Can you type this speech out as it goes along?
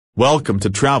Welcome to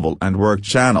Travel and Work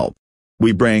Channel.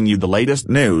 We bring you the latest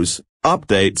news,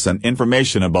 updates and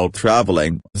information about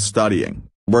traveling, studying,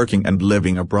 working and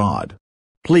living abroad.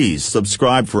 Please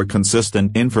subscribe for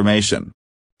consistent information.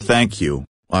 Thank you.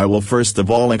 I will first of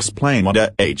all explain what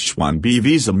a H1B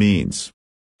visa means.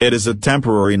 It is a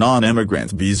temporary non-immigrant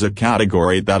visa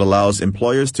category that allows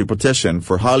employers to petition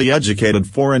for highly educated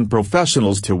foreign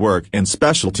professionals to work in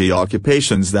specialty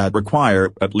occupations that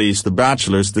require at least a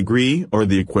bachelor's degree or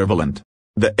the equivalent.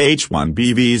 The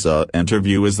H1B visa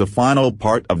interview is the final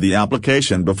part of the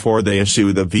application before they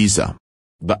issue the visa.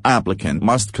 The applicant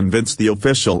must convince the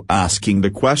official asking the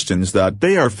questions that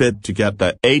they are fit to get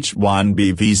the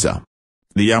H1B visa.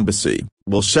 The embassy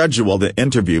will schedule the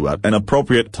interview at an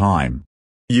appropriate time.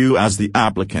 You as the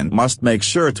applicant must make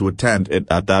sure to attend it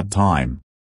at that time.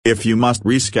 If you must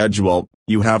reschedule,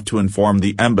 you have to inform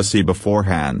the embassy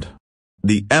beforehand.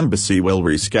 The embassy will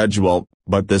reschedule,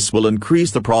 but this will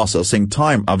increase the processing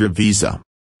time of your visa.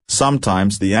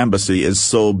 Sometimes the embassy is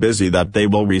so busy that they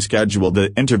will reschedule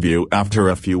the interview after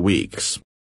a few weeks.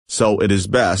 So it is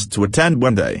best to attend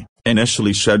when they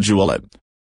initially schedule it.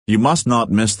 You must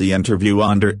not miss the interview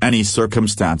under any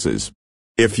circumstances.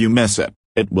 If you miss it,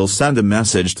 it will send a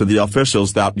message to the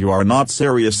officials that you are not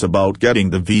serious about getting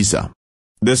the visa.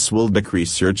 This will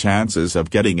decrease your chances of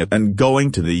getting it and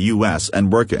going to the US and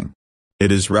working.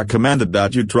 It is recommended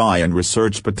that you try and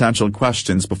research potential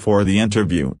questions before the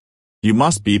interview. You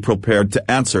must be prepared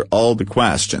to answer all the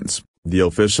questions the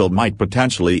official might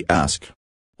potentially ask.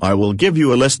 I will give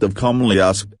you a list of commonly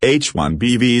asked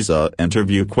H1B visa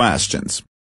interview questions.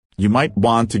 You might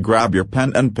want to grab your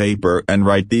pen and paper and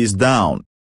write these down.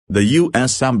 The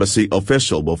U.S. Embassy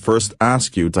official will first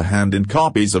ask you to hand in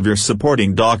copies of your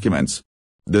supporting documents.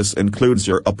 This includes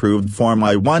your approved Form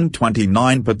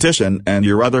I-129 petition and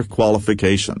your other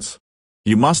qualifications.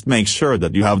 You must make sure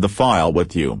that you have the file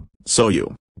with you, so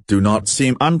you do not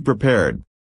seem unprepared.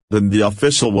 Then the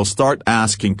official will start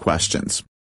asking questions.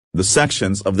 The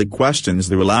sections of the questions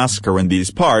they will ask are in these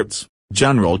parts: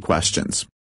 general questions,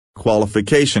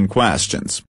 qualification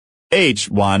questions,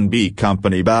 H1B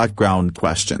company background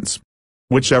questions.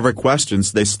 Whichever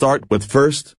questions they start with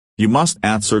first, you must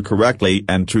answer correctly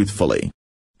and truthfully.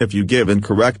 If you give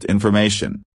incorrect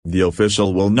information, the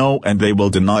official will know and they will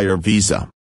deny your visa.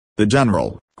 The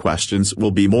general questions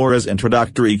will be more as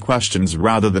introductory questions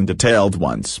rather than detailed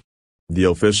ones. The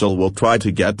official will try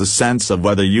to get the sense of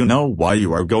whether you know why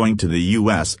you are going to the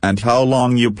US and how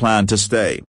long you plan to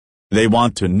stay. They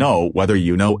want to know whether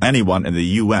you know anyone in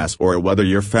the US or whether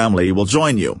your family will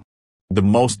join you. The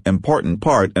most important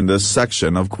part in this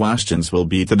section of questions will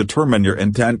be to determine your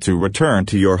intent to return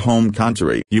to your home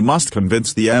country. You must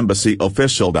convince the embassy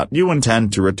official that you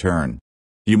intend to return.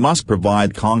 You must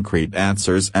provide concrete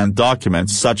answers and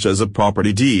documents such as a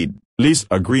property deed, lease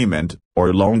agreement,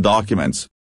 or loan documents.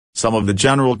 Some of the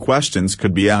general questions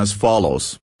could be as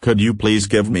follows: could you please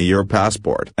give me your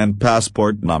passport and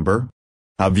passport number?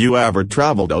 Have you ever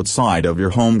traveled outside of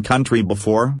your home country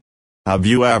before? Have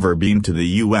you ever been to the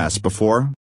US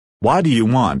before? Why do you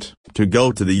want to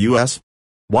go to the US?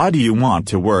 Why do you want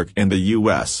to work in the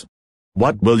US?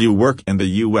 What will you work in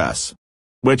the US?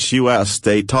 Which US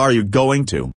state are you going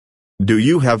to? Do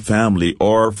you have family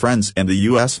or friends in the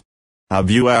US?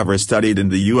 Have you ever studied in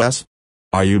the US?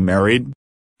 Are you married?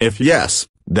 If yes,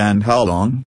 then how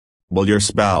long? Will your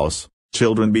spouse,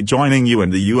 children be joining you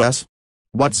in the US?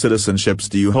 What citizenships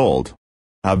do you hold?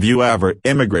 Have you ever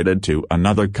immigrated to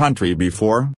another country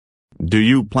before? Do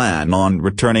you plan on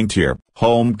returning to your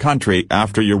home country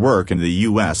after your work in the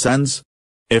US ends?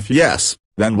 If yes,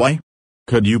 then why?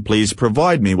 Could you please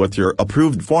provide me with your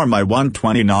approved Form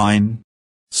I-129?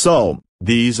 So,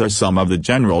 these are some of the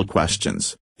general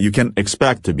questions you can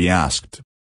expect to be asked.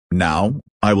 Now,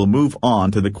 I will move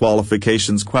on to the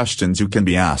qualifications questions you can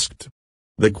be asked.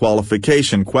 The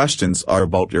qualification questions are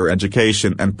about your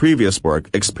education and previous work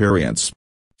experience.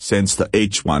 Since the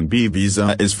H1B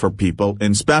visa is for people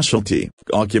in specialty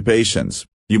occupations,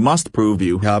 you must prove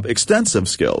you have extensive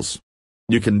skills.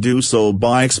 You can do so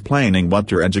by explaining what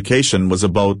your education was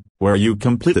about, where you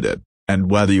completed it,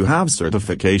 and whether you have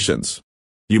certifications.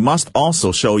 You must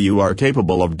also show you are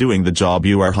capable of doing the job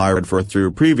you are hired for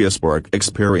through previous work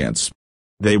experience.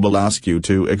 They will ask you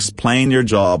to explain your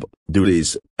job,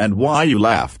 duties, and why you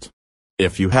left.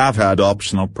 If you have had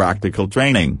optional practical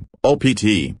training,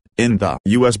 OPT, in the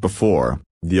US before,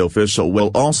 the official will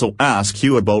also ask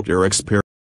you about your experience.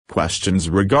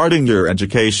 Questions regarding your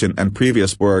education and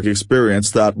previous work experience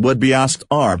that would be asked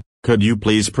are: could you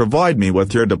please provide me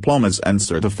with your diplomas and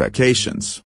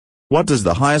certifications? What is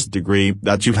the highest degree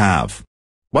that you have?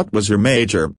 What was your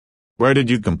major? Where did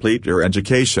you complete your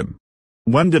education?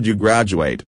 When did you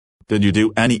graduate? Did you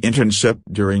do any internship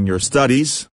during your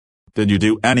studies? Did you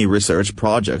do any research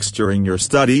projects during your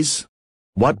studies?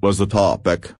 What was the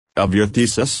topic of your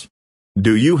thesis?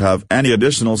 Do you have any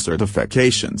additional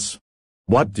certifications?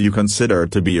 What do you consider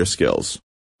to be your skills?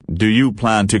 Do you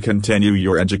plan to continue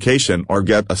your education or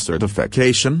get a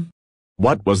certification?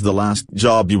 What was the last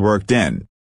job you worked in?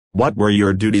 What were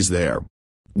your duties there?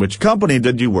 Which company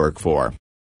did you work for?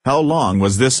 How long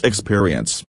was this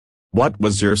experience? What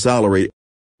was your salary?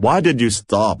 Why did you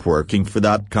stop working for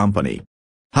that company?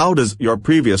 How does your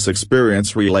previous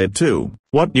experience relate to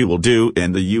what you will do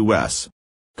in the U.S.?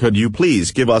 Could you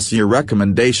please give us your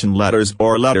recommendation letters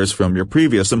or letters from your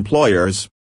previous employers?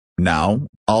 Now,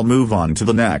 I'll move on to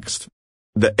the next.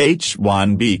 The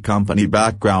H1B company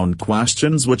background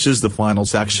questions, which is the final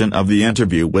section of the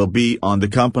interview, will be on the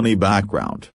company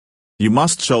background. You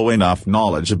must show enough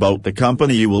knowledge about the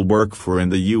company you will work for in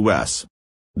the U.S.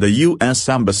 The U.S.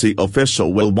 Embassy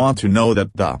official will want to know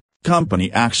that the company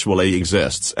actually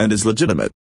exists and is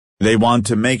legitimate. They want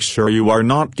to make sure you are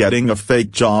not getting a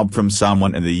fake job from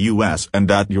someone in the U.S. and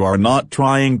that you are not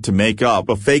trying to make up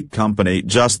a fake company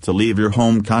just to leave your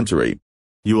home country.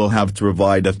 You will have to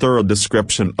provide a thorough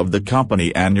description of the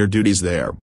company and your duties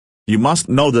there. You must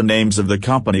know the names of the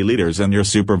company leaders and your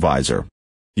supervisor.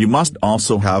 You must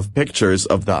also have pictures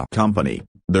of the company,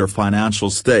 their financial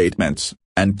statements,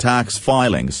 and tax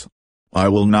filings. I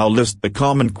will now list the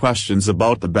common questions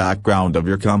about the background of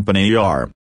your company are.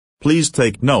 Please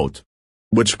take note.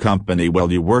 Which company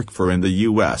will you work for in the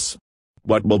U.S.?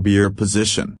 What will be your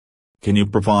position? Can you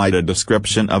provide a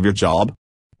description of your job?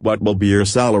 What will be your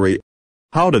salary?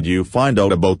 How did you find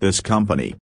out about this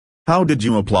company? How did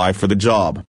you apply for the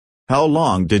job? How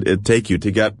long did it take you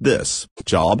to get this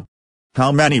job?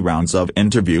 How many rounds of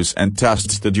interviews and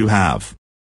tests did you have?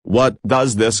 What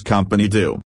does this company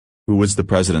do? Who is the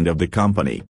president of the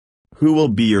company? Who will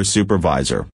be your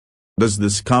supervisor? Does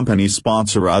this company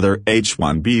sponsor other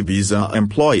H-1B visa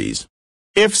employees?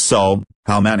 If so,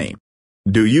 how many?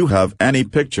 Do you have any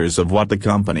pictures of what the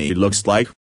company looks like?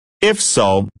 If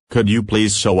so, could you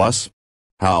please show us?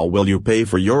 How will you pay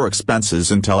for your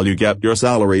expenses until you get your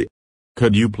salary?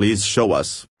 Could you please show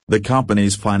us the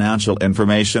company's financial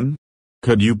information?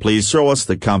 Could you please show us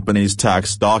the company's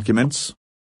tax documents?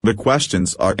 The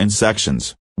questions are in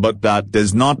sections, but that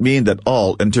does not mean that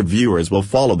all interviewers will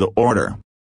follow the order.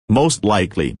 Most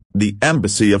likely, the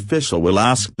embassy official will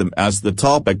ask them as the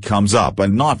topic comes up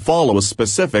and not follow a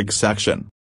specific section.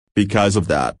 Because of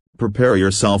that, prepare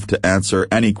yourself to answer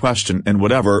any question in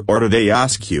whatever order they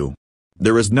ask you.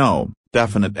 There is no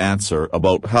definite answer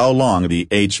about how long the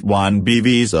H-1B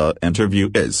visa interview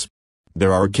is.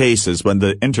 There are cases when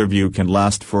the interview can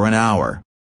last for an hour.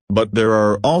 But there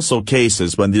are also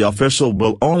cases when the official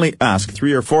will only ask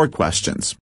 3 or 4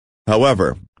 questions.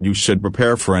 However, you should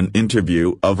prepare for an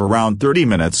interview of around 30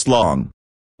 minutes long.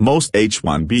 Most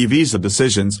H-1B visa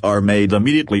decisions are made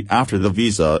immediately after the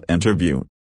visa interview.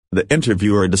 The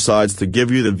interviewer decides to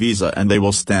give you the visa and they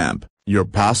will stamp your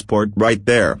passport right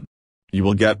there. You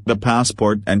will get the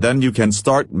passport and then you can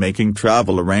start making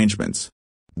travel arrangements.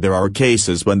 There are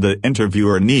cases when the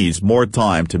interviewer needs more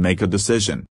time to make a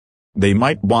decision. They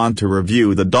might want to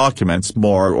review the documents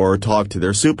more or talk to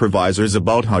their supervisors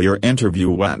about how your interview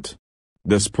went.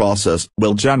 This process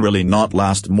will generally not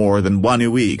last more than 1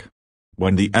 week.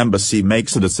 When the embassy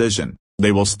makes a decision,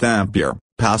 they will stamp your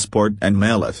passport and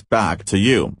mail it back to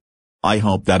you. I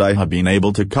hope that I have been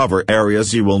able to cover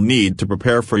areas you will need to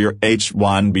prepare for your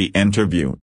H-1B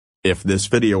interview. If this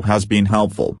video has been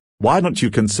helpful, why don't you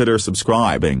consider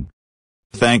subscribing?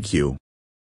 Thank you.